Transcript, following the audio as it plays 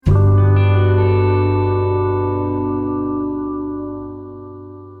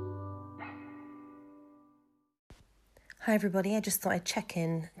Hi everybody, I just thought I'd check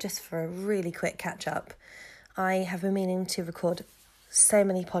in just for a really quick catch up. I have been meaning to record so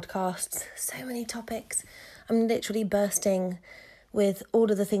many podcasts, so many topics. I'm literally bursting with all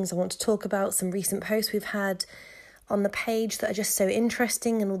of the things I want to talk about, some recent posts we've had on the page that are just so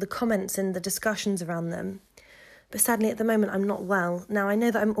interesting and all the comments and the discussions around them. But sadly at the moment I'm not well. Now I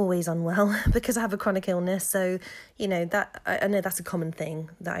know that I'm always unwell because I have a chronic illness, so I know that's a common thing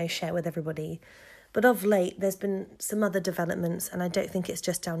that I share with everybody. But of late, there's been some other developments, and I don't think it's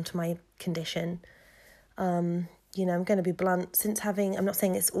just down to my condition. I'm going to be blunt. I'm not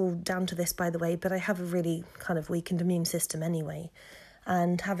saying it's all down to this, by the way, but I have a really kind of weakened immune system anyway.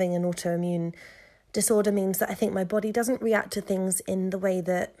 And having an autoimmune disorder means that I think my body doesn't react to things in the way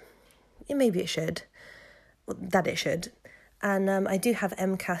that maybe it should, And I do have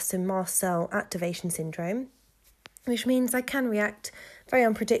MCAS, so mast cell activation syndrome, which means I can react very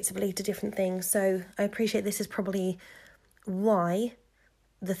unpredictably to different things. So I appreciate this is probably why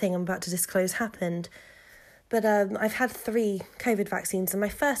the thing I'm about to disclose happened. But I've had 3 COVID vaccines, and my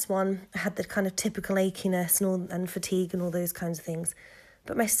first one, I had the kind of typical achiness and fatigue and all those kinds of things.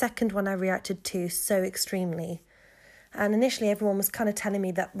 But my second one I reacted to so extremely. And initially everyone was kind of telling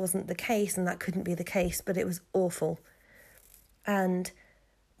me that wasn't the case and that couldn't be the case, but it was awful. And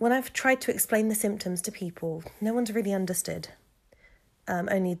when I've tried to explain the symptoms to people, no one's really understood.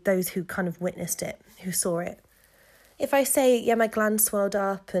 Only those who kind of witnessed it, who saw it. If I say, my gland swelled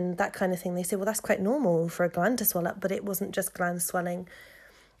up and that kind of thing, they say, well, that's quite normal for a gland to swell up, but it wasn't just gland swelling.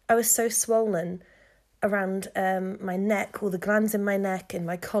 I was so swollen around my neck, all the glands in my neck and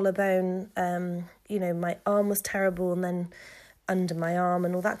my collarbone, my arm was terrible, and then under my arm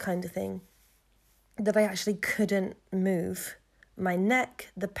and all that kind of thing, that I actually couldn't move. My neck,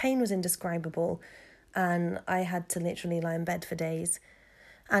 the pain was indescribable, and I had to literally lie in bed for days.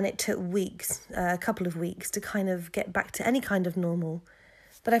 And it took weeks, a couple of weeks, to kind of get back to any kind of normal.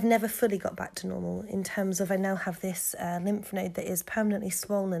 But I've never fully got back to normal in terms of I now have this lymph node that is permanently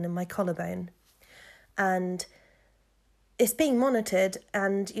swollen in my collarbone. And it's being monitored,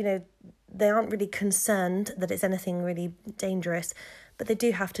 and, they aren't really concerned that it's anything really dangerous, but they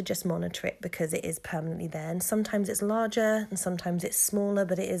do have to just monitor it because it is permanently there. And sometimes it's larger and sometimes it's smaller,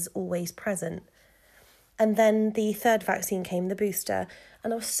 but it is always present. And then the third vaccine came, the booster,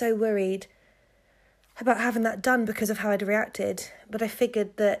 and I was so worried about having that done because of how I'd reacted. But I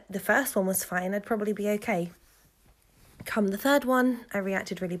figured that the first one was fine, I'd probably be okay. Come the third one, I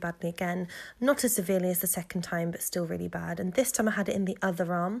reacted really badly again. Not as severely as the second time, but still really bad. And this time I had it in the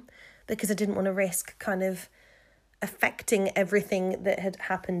other arm because I didn't want to risk kind of affecting everything that had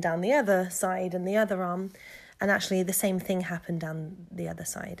happened down the other side and the other arm. And actually the same thing happened down the other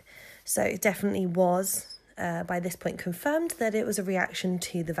side. So it definitely was, by this point, confirmed that it was a reaction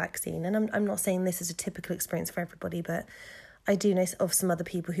to the vaccine. And I'm not saying this is a typical experience for everybody, but I do know of some other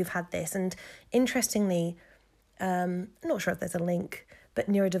people who've had this. And interestingly, I'm not sure if there's a link, but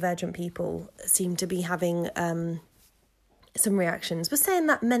neurodivergent people seem to be having some reactions. But saying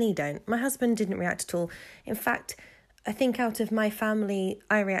that, many don't. My husband didn't react at all. In fact, I think out of my family,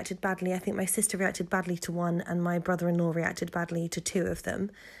 I reacted badly. I think my sister reacted badly to 1, and my brother-in-law reacted badly to 2 of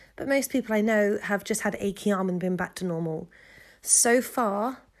them. But most people I know have just had achy arm and been back to normal. So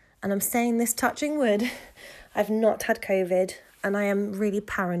far, and I'm saying this touching wood, I've not had COVID, and I am really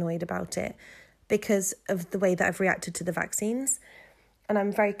paranoid about it because of the way that I've reacted to the vaccines. And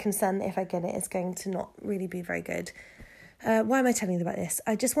I'm very concerned that if I get it, it's going to not really be very good. Why am I telling you about this?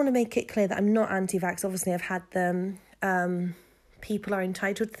 I just want to make it clear that I'm not anti-vax. Obviously, I've had them. People are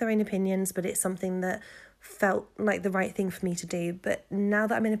entitled to their own opinions, but it's something that felt like the right thing for me to do. But now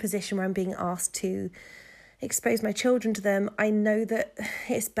that I'm in a position where I'm being asked to expose my children to them, I know that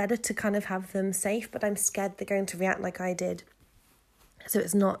it's better to kind of have them safe, but I'm scared they're going to react like I did. So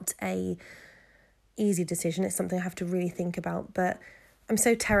it's not a easy decision. It's something I have to really think about. But I'm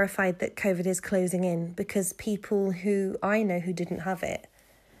so terrified that COVID is closing in because people who I know who didn't have it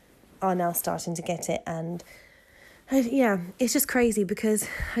are now starting to get it. And it's just crazy because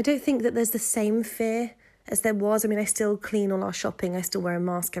I don't think that there's the same fear as there was. I mean, I still clean all our shopping. I still wear a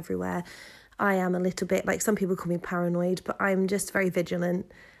mask everywhere. I am a little bit, like some people call me paranoid, but I'm just very vigilant.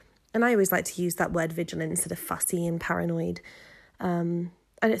 And I always like to use that word vigilant instead of fussy and paranoid.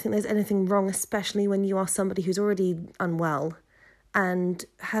 I don't think there's anything wrong, especially when you are somebody who's already unwell and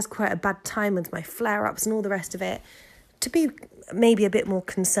has quite a bad time with my flare-ups and all the rest of it, to be maybe a bit more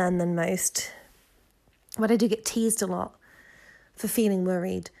concerned than most. But I do get teased a lot for feeling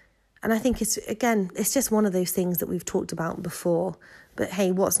worried. And I think it's just one of those things that we've talked about before. But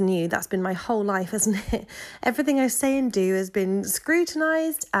hey, what's new? That's been my whole life, hasn't it? Everything I say and do has been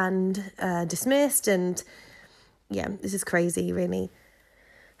scrutinised and dismissed. And yeah, this is crazy, really.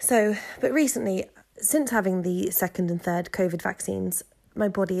 So, but recently, since having the second and third COVID vaccines, my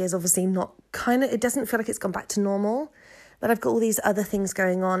body is obviously not it doesn't feel like it's gone back to normal. But I've got all these other things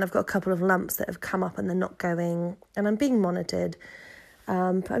going on. I've got a couple of lumps that have come up and they're not going, and I'm being monitored.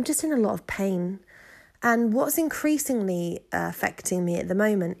 But I'm just in a lot of pain. And what's increasingly affecting me at the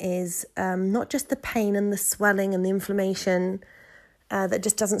moment is not just the pain and the swelling and the inflammation that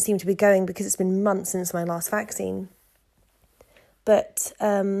just doesn't seem to be going because it's been months since my last vaccine, but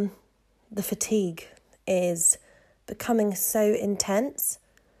the fatigue is becoming so intense.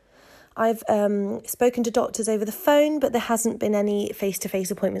 I've spoken to doctors over the phone, but there hasn't been any face-to-face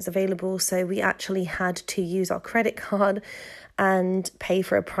appointments available, so we actually had to use our credit card and pay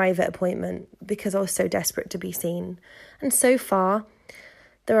for a private appointment because I was so desperate to be seen. And so far,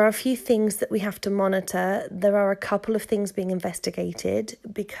 there are a few things that we have to monitor. There are a couple of things being investigated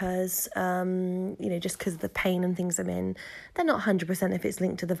because, just because of the pain and things I'm in. They're not 100% if it's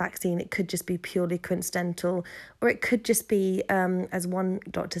linked to the vaccine. It could just be purely coincidental, or it could just be, as one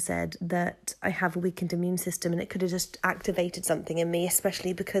doctor said, that I have a weakened immune system and it could have just activated something in me,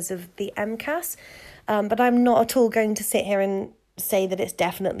 especially because of the MCAS. But I'm not at all going to sit here and say that it's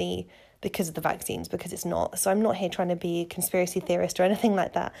definitely because of the vaccines, because it's not. So I'm not here trying to be a conspiracy theorist or anything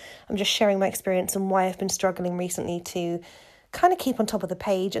like that. I'm just sharing my experience and why I've been struggling recently to kind of keep on top of the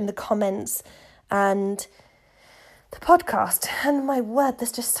page and the comments and the podcast. And my word,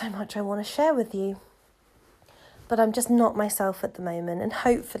 there's just so much I want to share with you. But I'm just not myself at the moment. And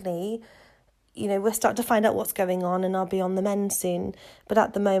hopefully, we'll start to find out what's going on and I'll be on the mend soon. But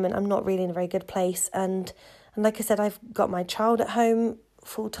at the moment, I'm not really in a very good place. And like I said, I've got my child at home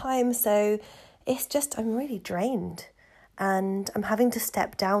full time, so it's just I'm really drained and I'm having to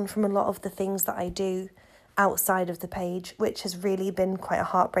step down from a lot of the things that I do outside of the page, which has really been quite a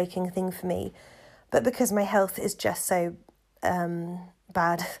heartbreaking thing for me. But because my health is just so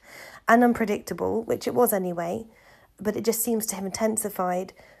bad and unpredictable, which it was anyway, but it just seems to have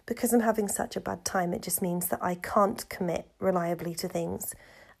intensified because I'm having such a bad time. It just means that I can't commit reliably to things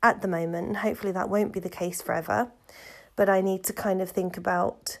at the moment, and hopefully that won't be the case forever. But I need to kind of think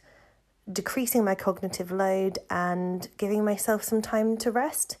about decreasing my cognitive load and giving myself some time to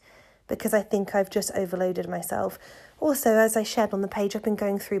rest because I think I've just overloaded myself. Also, as I shared on the page, I've been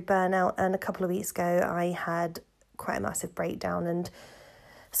going through burnout, and a couple of weeks ago I had quite a massive breakdown, and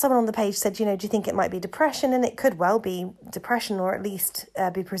someone on the page said, do you think it might be depression? And it could well be depression, or at least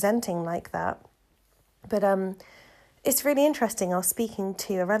be presenting like that. But it's really interesting. I was speaking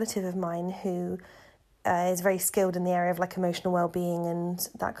to a relative of mine who is very skilled in the area of like emotional well-being and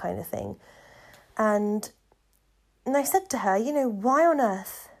that kind of thing. And I said to her, why on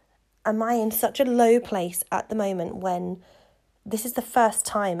earth am I in such a low place at the moment when this is the first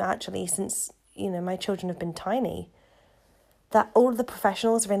time actually since, my children have been tiny, that all of the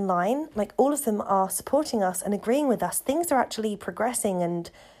professionals are in line, like all of them are supporting us and agreeing with us. Things are actually progressing and,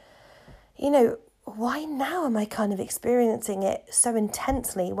 why now am I kind of experiencing it so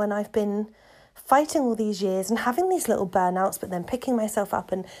intensely when I've been fighting all these years and having these little burnouts, but then picking myself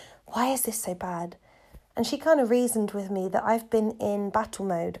up, and why is this so bad? And she kind of reasoned with me that I've been in battle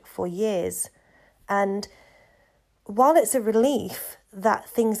mode for years. And while it's a relief that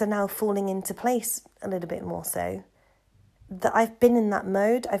things are now falling into place a little bit more so, that I've been in that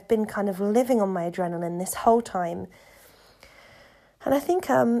mode, I've been kind of living on my adrenaline this whole time. And I think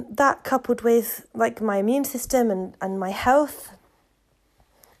that coupled with like my immune system and my health,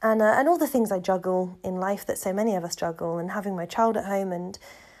 and all the things I juggle in life that so many of us juggle, and having my child at home and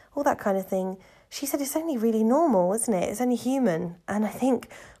all that kind of thing, she said it's only really normal, isn't it? It's only human. And I think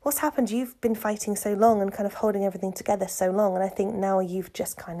what's happened, you've been fighting so long and kind of holding everything together so long, and I think now you've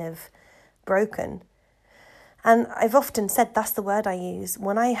just kind of broken. And I've often said that's the word I use.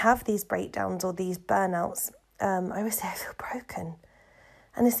 When I have these breakdowns or these burnouts, I always say I feel broken.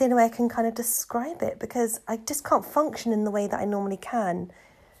 And it's the only way I can kind of describe it, because I just can't function in the way that I normally can.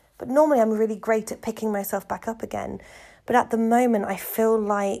 But normally I'm really great at picking myself back up again. But at the moment, I feel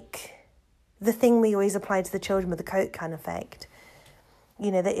like the thing we always apply to the children with the Coke can effect,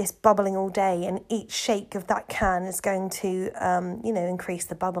 that it's bubbling all day, and each shake of that can is going to, increase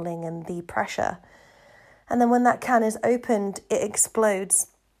the bubbling and the pressure. And then when that can is opened, it explodes.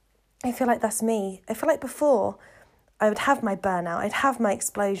 I feel like that's me. I feel like before I would have my burnout, I'd have my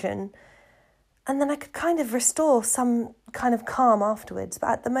explosion, and then I could kind of restore some kind of calm afterwards.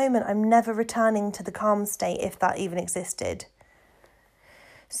 But at the moment, I'm never returning to the calm state, if that even existed.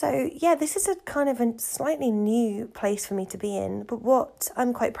 So, yeah, this is a kind of a slightly new place for me to be in. But what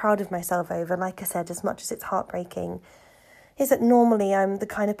I'm quite proud of myself over, like I said, as much as it's heartbreaking, is that normally I'm the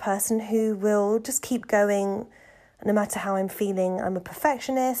kind of person who will just keep going No matter how I'm feeling, I'm a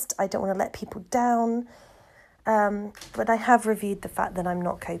perfectionist. I don't want to let people down. But I have reviewed the fact that I'm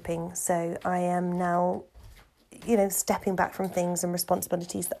not coping. So I am now, stepping back from things and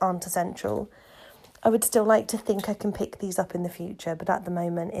responsibilities that aren't essential. I would still like to think I can pick these up in the future, but at the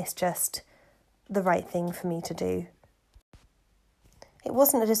moment it's just the right thing for me to do. It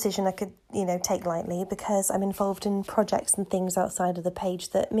wasn't a decision I could, take lightly, because I'm involved in projects and things outside of the page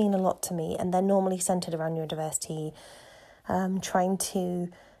that mean a lot to me, and they're normally centred around neurodiversity, trying to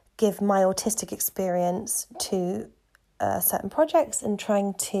give my autistic experience to certain projects and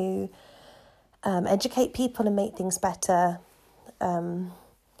trying to educate people and make things better.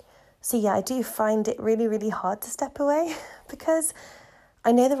 So yeah, I do find it really, really hard to step away because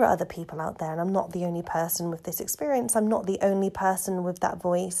I know there are other people out there and I'm not the only person with this experience. I'm not the only person with that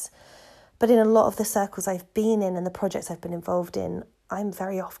voice. But in a lot of the circles I've been in and the projects I've been involved in, I'm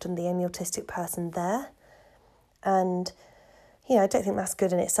very often the only autistic person there. And, I don't think that's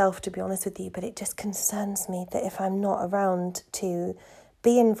good in itself, to be honest with you, but it just concerns me that if I'm not around to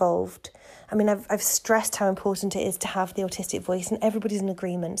be involved. I mean, I've stressed how important it is to have the autistic voice, and everybody's in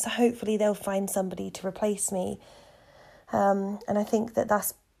agreement. So hopefully they'll find somebody to replace me. And I think that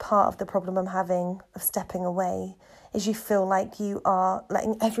that's part of the problem I'm having of stepping away, is you feel like you are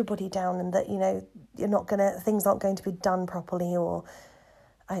letting everybody down and that, things aren't going to be done properly, or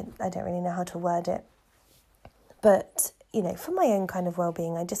I don't really know how to word it. But, for my own kind of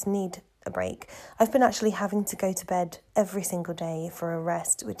well-being, I just need a break. I've been actually having to go to bed every single day for a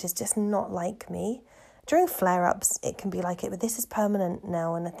rest, which is just not like me. During flare-ups, it can be like it, but this is permanent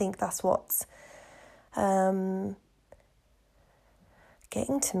now, and I think that's what's getting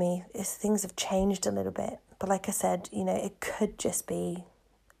to me, is things have changed a little bit. But like I said, it could just be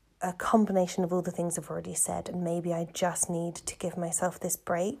a combination of all the things I've already said, and maybe I just need to give myself this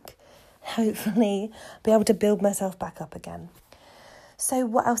break, hopefully be able to build myself back up again. So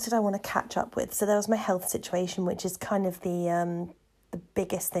what else did I want to catch up with? So there was my health situation, which is kind of the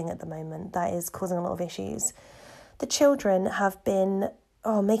biggest thing at the moment that is causing a lot of issues. The children have been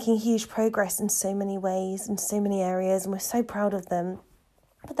making huge progress in so many ways, in so many areas, and we're so proud of them.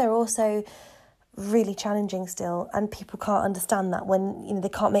 But they're also really challenging still, and people can't understand that when they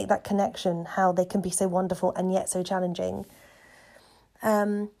can't make that connection, how they can be so wonderful and yet so challenging.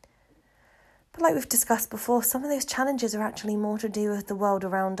 But like we've discussed before, some of those challenges are actually more to do with the world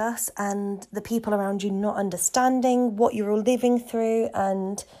around us and the people around you not understanding what you're all living through.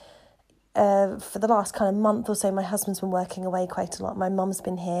 And for the last kind of month or so, my husband's been working away quite a lot. My mum's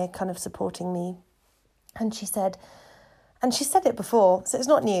been here kind of supporting me. And she said it before, so it's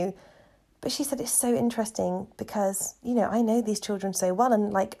not new, but she said it's so interesting because, I know these children so well,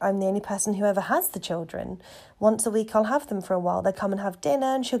 and I'm the only person who ever has the children. Once a week I'll have them for a while. They'll come and have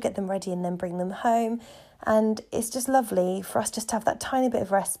dinner and she'll get them ready and then bring them home. And it's just lovely for us just to have that tiny bit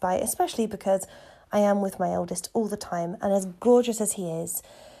of respite, especially because I am with my eldest all the time. And as gorgeous as he is,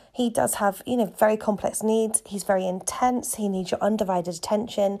 he does have, very complex needs. He's very intense. He needs your undivided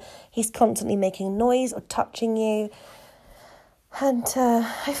attention. He's constantly making noise or touching you. And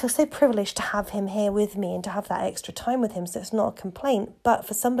I feel so privileged to have him here with me and to have that extra time with him. So it's not a complaint. But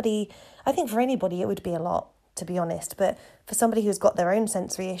for somebody, I think for anybody, it would be a lot, to be honest. But for somebody who's got their own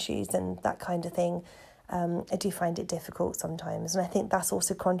sensory issues and that kind of thing, I do find it difficult sometimes. And I think that's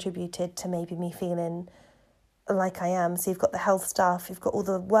also contributed to maybe me feeling like I am. So you've got the health stuff, you've got all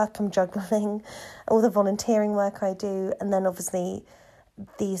the work I'm juggling, all the volunteering work I do, and then obviously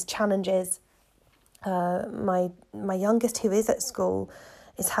these challenges. My youngest, who is at school,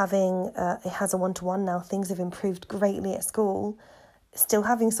 is having it has a 1-to-1 now. Things have improved greatly at school. Still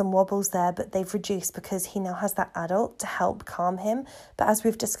having some wobbles there, but they've reduced because he now has that adult to help calm him. But as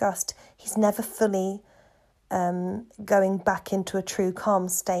we've discussed, he's never fully going back into a true calm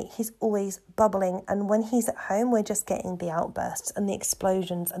state. He's always bubbling, and when he's at home, we're just getting the outbursts and the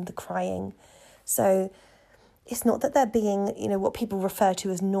explosions and the crying. So it's not that they're being, what people refer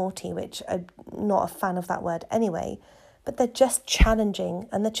to as naughty, which I'm not a fan of that word anyway, but they're just challenging,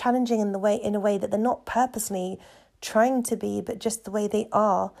 and they're challenging in a way that they're not purposely trying to be, but just the way they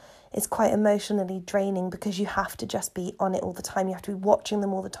are is quite emotionally draining because you have to just be on it all the time. You have to be watching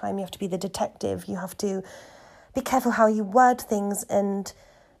them all the time. You have to be the detective. You have to be careful how you word things, and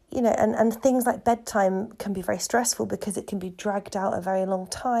and things like bedtime can be very stressful because it can be dragged out a very long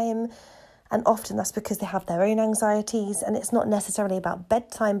time. And often that's because they have their own anxieties, and it's not necessarily about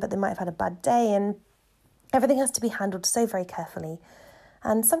bedtime, but they might have had a bad day, and everything has to be handled so very carefully.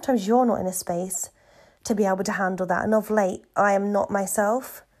 And sometimes you're not in a space to be able to handle that. And of late, I am not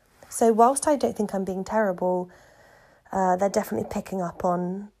myself. So whilst I don't think I'm being terrible, they're definitely picking up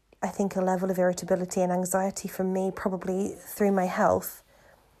on, I think, a level of irritability and anxiety from me, probably through my health.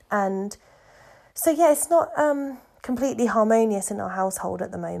 And so, yeah, it's not completely harmonious in our household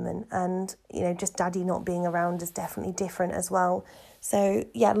at the moment. And, just daddy not being around is definitely different as well. So,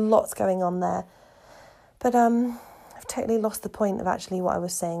 yeah, lots going on there. But I've totally lost the point of actually what I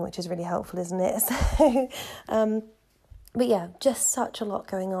was saying, which is really helpful, isn't it? So, but yeah, just such a lot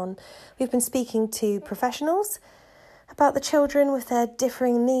going on. We've been speaking to professionals about the children with their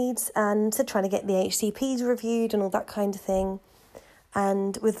differing needs, and so trying to get the HCPs reviewed and all that kind of thing,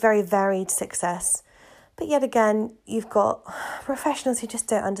 and with very varied success. But yet again, you've got professionals who just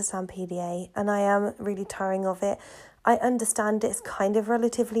don't understand PDA, and I am really tiring of it. I understand it's kind of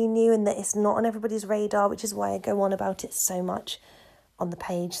relatively new and that it's not on everybody's radar, which is why I go on about it so much on the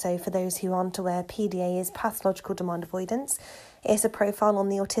page. So for those who aren't aware, PDA is pathological demand avoidance. It's a profile on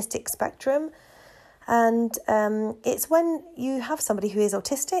the autistic spectrum. And it's when you have somebody who is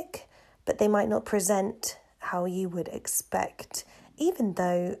autistic, but they might not present how you would expect, even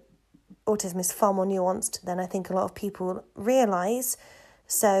though autism is far more nuanced than I think a lot of people realise.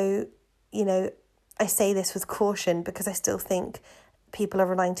 So, I say this with caution because I still think people are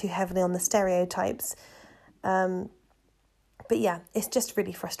relying too heavily on the stereotypes. But yeah, it's just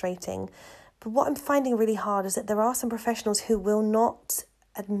really frustrating. But what I'm finding really hard is that there are some professionals who will not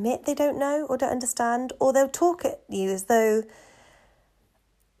admit they don't know or don't understand, or they'll talk at you as though,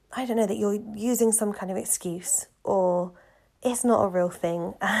 I don't know, that you're using some kind of excuse or it's not a real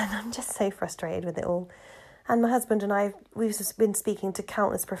thing. And I'm just so frustrated with it all. And my husband and we've just been speaking to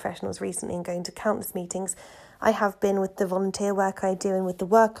countless professionals recently and going to countless meetings. I have been with the volunteer work I do and with the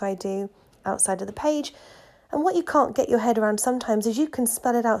work I do outside of the page. And what you can't get your head around sometimes is you can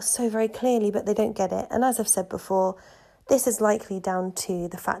spell it out so very clearly, but they don't get it. And as I've said before, this is likely down to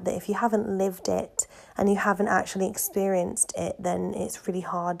the fact that if you haven't lived it and you haven't actually experienced it, then it's really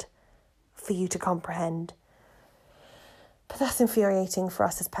hard for you to comprehend. But that's infuriating for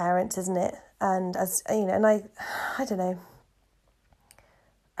us as parents, isn't it? And as and I don't know.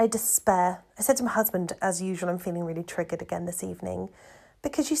 I despair. I said to my husband, as usual, I'm feeling really triggered again this evening,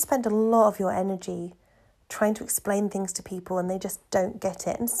 because you spend a lot of your energy trying to explain things to people and they just don't get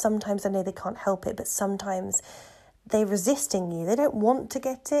it. And sometimes I know they can't help it, but sometimes they're resisting you. They don't want to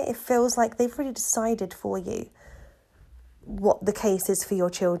get it. It feels like they've really decided for you what the case is for your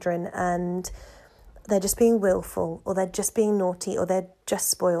children, and they're just being willful, or they're just being naughty, or they're just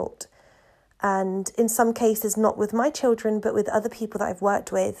spoilt. And in some cases, not with my children, but with other people that I've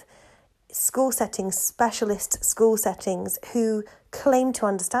worked with, school settings, specialist school settings, who claim to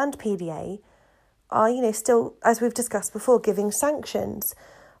understand PDA are, still, as we've discussed before, giving sanctions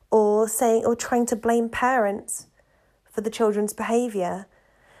or saying or trying to blame parents for the children's behaviour.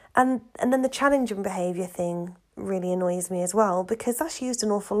 And then the challenging behaviour thing really annoys me as well, because that's used an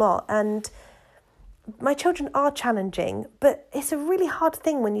awful lot. And my children are challenging, but it's a really hard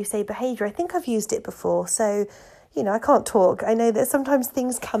thing when you say behaviour. I think I've used it before, so, I can't talk. I know that sometimes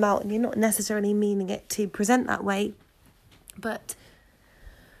things come out and you're not necessarily meaning it to present that way, but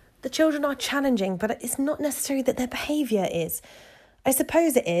the children are challenging, but it's not necessarily that their behaviour is. I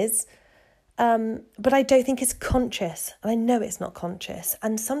suppose it is, but I don't think it's conscious, and I know it's not conscious.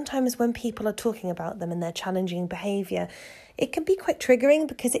 And sometimes when people are talking about them and their challenging behaviour, it can be quite triggering,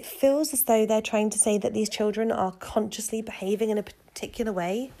 because it feels as though they're trying to say that these children are consciously behaving in a particular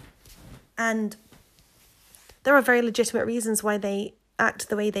way. And there are very legitimate reasons why they act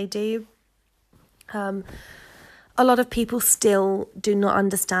the way they do. A lot of people still do not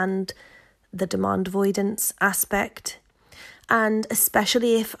understand the demand avoidance aspect. And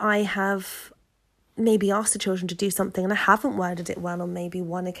especially if I have maybe asked the children to do something and I haven't worded it well on maybe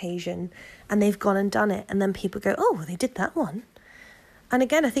one occasion, and they've gone and done it, and then people go, oh, well, they did that one. And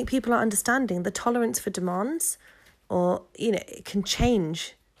again, I think people are understanding the tolerance for demands, or, it can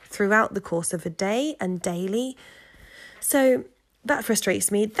change throughout the course of a day and daily. So that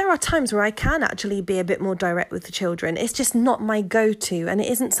frustrates me. There are times where I can actually be a bit more direct with the children. It's just not my go-to, and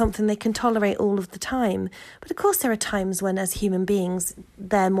it isn't something they can tolerate all of the time. But of course there are times when, as human beings,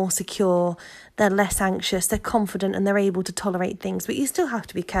 they're more secure, they're less anxious, they're confident, and they're able to tolerate things. But you still have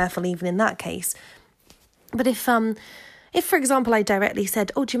to be careful even in that case. But if for example, I directly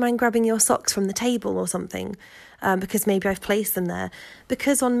said, oh, do you mind grabbing your socks from the table or something? Because maybe I've placed them there.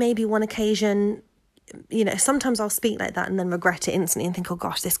 Because on maybe one occasion, sometimes I'll speak like that and then regret it instantly and think, oh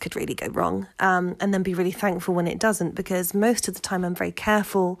gosh, this could really go wrong. And then be really thankful when it doesn't, because most of the time I'm very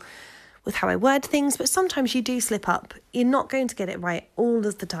careful with how I word things, but sometimes you do slip up. You're not going to get it right all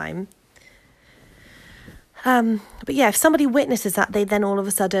of the time. But yeah, if somebody witnesses that, they then all of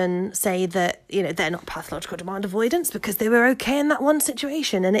a sudden say that, they're not pathological demand avoidance because they were okay in that one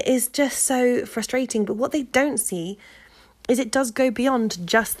situation. And it is just so frustrating. But what they don't see is it does go beyond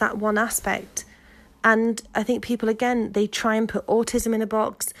just that one aspect. And I think people, again, they try and put autism in a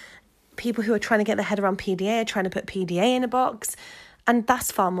box. People who are trying to get their head around PDA are trying to put PDA in a box. And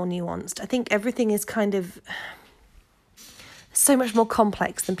that's far more nuanced. I think everything is kind of so much more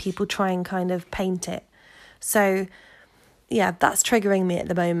complex than people try and kind of paint it. So, yeah, that's triggering me at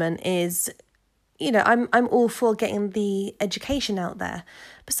the moment is, I'm all for getting the education out there,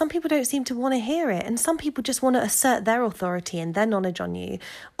 but some people don't seem to want to hear it. And some people just want to assert their authority and their knowledge on you,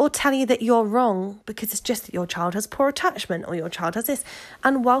 or tell you that you're wrong because it's just that your child has poor attachment or your child has this.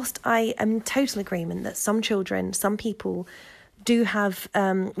 And whilst I am in total agreement that some children, some people do have,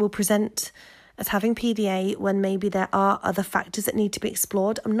 will present as having PDA when maybe there are other factors that need to be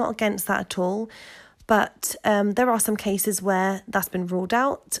explored. I'm not against that at all. But there are some cases where that's been ruled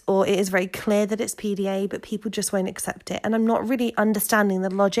out, or it is very clear that it's PDA, but people just won't accept it. And I'm not really understanding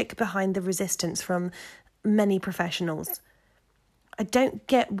the logic behind the resistance from many professionals. I don't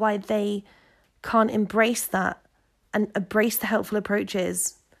get why they can't embrace that and embrace the helpful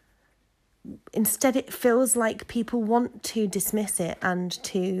approaches. Instead, it feels like people want to dismiss it and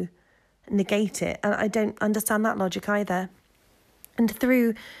to negate it. And I don't understand that logic either. And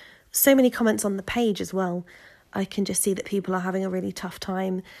through so many comments on the page as well, I can just see that people are having a really tough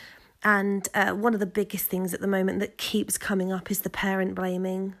time. And one of the biggest things at the moment that keeps coming up is the parent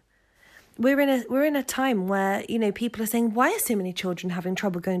blaming. We're in a time where, people are saying, why are so many children having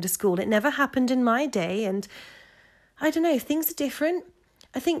trouble going to school? It never happened in my day. And I don't know, things are different.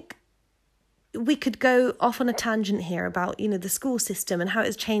 I think we could go off on a tangent here about, the school system and how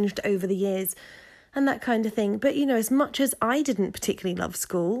it's changed over the years and that kind of thing. But, as much as I didn't particularly love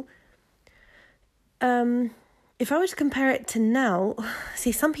school, if I were to compare it to now,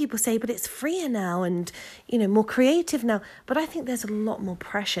 see, some people say, but it's freer now and, more creative now. But I think there's a lot more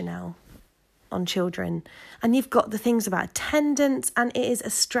pressure now on children. And you've got the things about attendance, and it is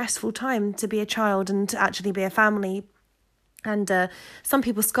a stressful time to be a child and to actually be a family. And some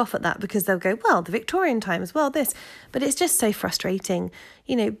people scoff at that because they'll go, well, the Victorian times, well, this. But it's just so frustrating.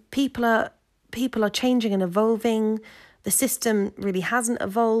 People are changing and evolving. The system really hasn't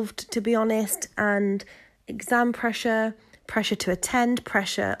evolved, to be honest, and exam pressure to attend,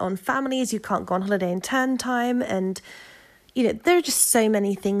 pressure on families. You can't go on holiday in term time, and there are just so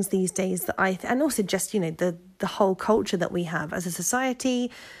many things these days that and also just the whole culture that we have as a society,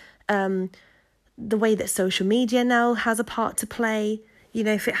 the way that social media now has a part to play.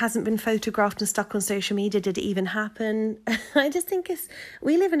 If it hasn't been photographed and stuck on social media, did it even happen? I just think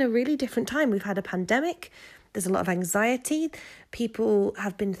we live in a really different time. We've had a pandemic. There's a lot of anxiety. People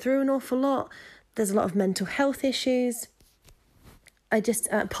have been through an awful lot. There's a lot of mental health issues.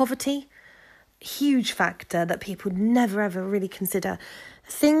 Poverty, huge factor that people never ever really consider.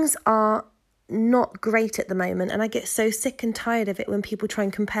 Things are not great at the moment, and I get so sick and tired of it when people try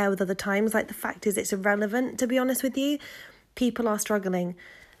and compare with other times. Like, the fact is, it's irrelevant, to be honest with you. People are struggling.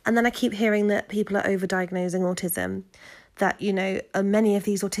 And then I keep hearing that people are overdiagnosing autism, that, many of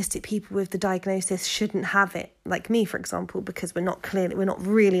these autistic people with the diagnosis shouldn't have it, like me, for example, because we're not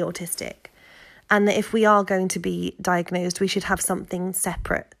really autistic. And that if we are going to be diagnosed, we should have something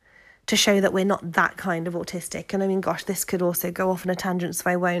separate to show that we're not that kind of autistic. And I mean, gosh, this could also go off on a tangent, so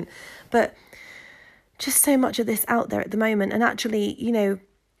I won't. But just so much of this out there at the moment. And actually,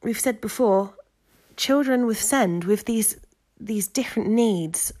 we've said before, children with SEND, with these different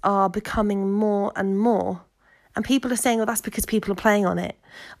needs, are becoming more and more. And people are saying, oh, that's because people are playing on it.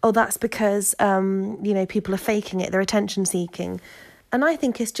 Oh, that's because, people are faking it. They're attention seeking. And I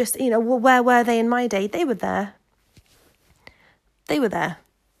think it's just, well, where were they in my day? They were there.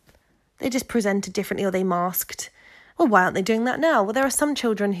 They just presented differently, or they masked. Well, why aren't they doing that now? Well, there are some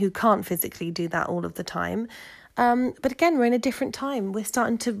children who can't physically do that all of the time. But again, we're in a different time. We're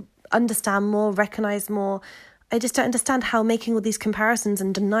starting to understand more, recognise more. I just don't understand how making all these comparisons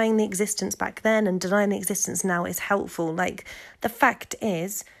and denying the existence back then and denying the existence now is helpful. Like, the fact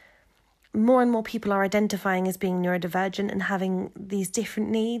is, more and more people are identifying as being neurodivergent and having these different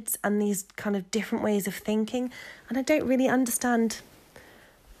needs and these kind of different ways of thinking. And I don't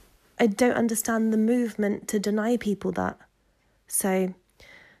understand the movement to deny people that. So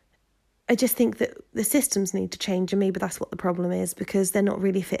I just think that the systems need to change, and maybe that's what the problem is, because they're not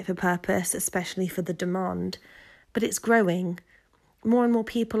really fit for purpose, especially for the demand. But it's growing. More and more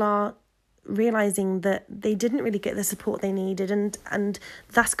people are realising that they didn't really get the support they needed, and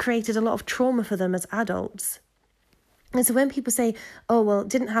that's created a lot of trauma for them as adults. And so when people say, oh, well, it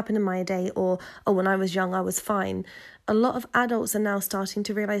didn't happen in my day, or, oh, when I was young, I was fine, a lot of adults are now starting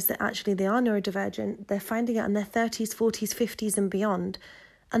to realise that actually they are neurodivergent. They're finding out in their 30s, 40s, 50s and beyond.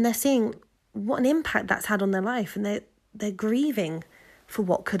 And they're seeing what an impact that's had on their life. And they're grieving for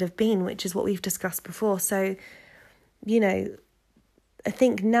what could have been, which is what we've discussed before. So, I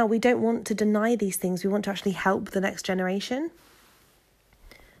think now we don't want to deny these things. We want to actually help the next generation.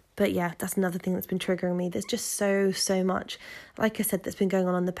 But yeah, that's another thing that's been triggering me. There's just so much, like I said, that's been going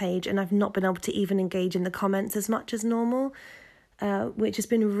on the page, and I've not been able to even engage in the comments as much as normal, which has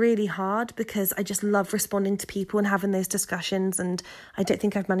been really hard because I just love responding to people and having those discussions, and I don't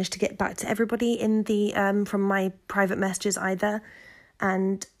think I've managed to get back to everybody in the from my private messages either.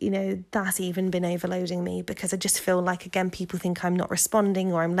 And, that's even been overloading me because I just feel like, again, people think I'm not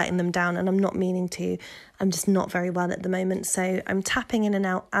responding or I'm letting them down, and I'm not meaning to. I'm just not very well at the moment. So I'm tapping in and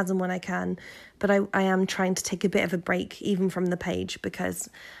out as and when I can. But I am trying to take a bit of a break even from the page because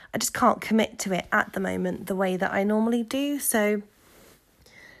I just can't commit to it at the moment the way that I normally do. So,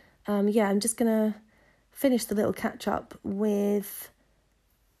 I'm just going to finish the little catch up with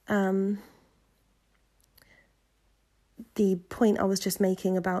the point I was just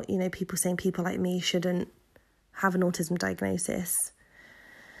making about, people saying people like me shouldn't have an autism diagnosis.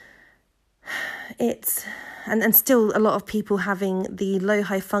 It's, and still a lot of people having the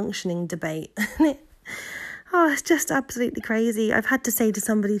low-high functioning debate. It's just absolutely crazy. I've had to say to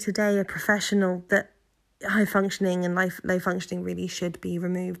somebody today, a professional, that high functioning and low functioning really should be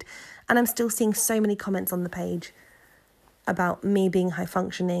removed. And I'm still seeing so many comments on the page about me being high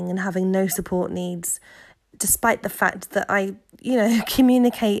functioning and having no support needs, despite the fact that I,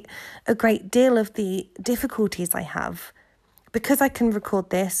 communicate a great deal of the difficulties I have. Because I can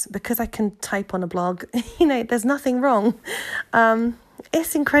record this, because I can type on a blog, there's nothing wrong.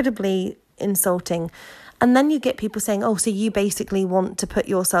 It's incredibly insulting. And then you get people saying, oh, so you basically want to put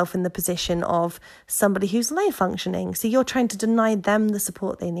yourself in the position of somebody who's low functioning. So you're trying to deny them the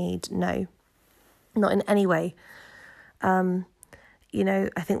support they need. No, not in any way.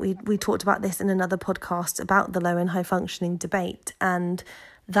 I think we talked about this in another podcast about the low and high functioning debate, and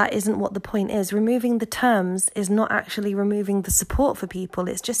that isn't what the point is. Removing the terms is not actually removing the support for people.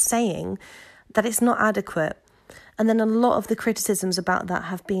 It's just saying that it's not adequate. And then a lot of the criticisms about that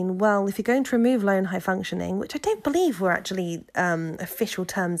have been, well, if you're going to remove low and high functioning, which I don't believe were actually official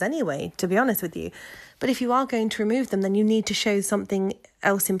terms anyway, to be honest with you, but if you are going to remove them, then you need to show something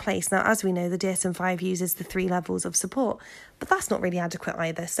else in place. Now, as we know, the DSM-5 uses the 3 levels of support, but that's not really adequate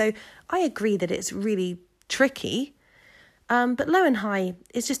either. So I agree that it's really tricky, but low and high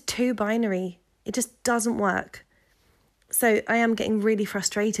is just too binary. It just doesn't work. So I am getting really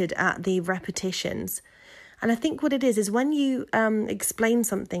frustrated at the repetitions. And I think what it is when you explain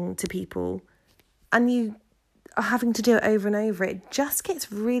something to people and you are having to do it over and over, it just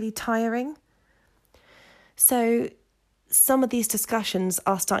gets really tiring. So some of these discussions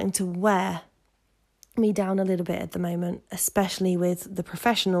are starting to wear me down a little bit at the moment, especially with the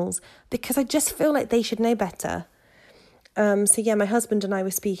professionals, because I just feel like they should know better. My husband and I were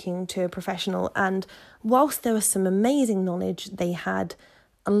speaking to a professional, and whilst there was some amazing knowledge they had,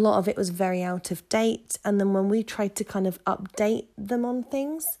 a lot of it was very out of date. And then when we tried to kind of update them on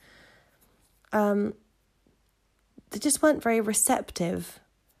things, they just weren't very receptive.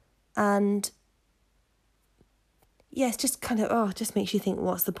 And it's just kind of, it just makes you think,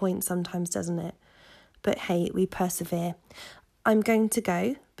 what's the point sometimes, doesn't it? But hey, we persevere. I'm going to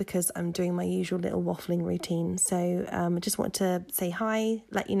go because I'm doing my usual little waffling routine. So I just want to say hi,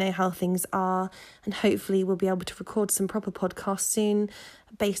 let you know how things are, and hopefully we'll be able to record some proper podcasts soon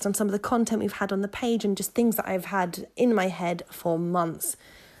based on some of the content we've had on the page and just things that I've had in my head for months.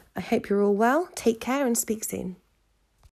 I hope you're all well. Take care and speak soon.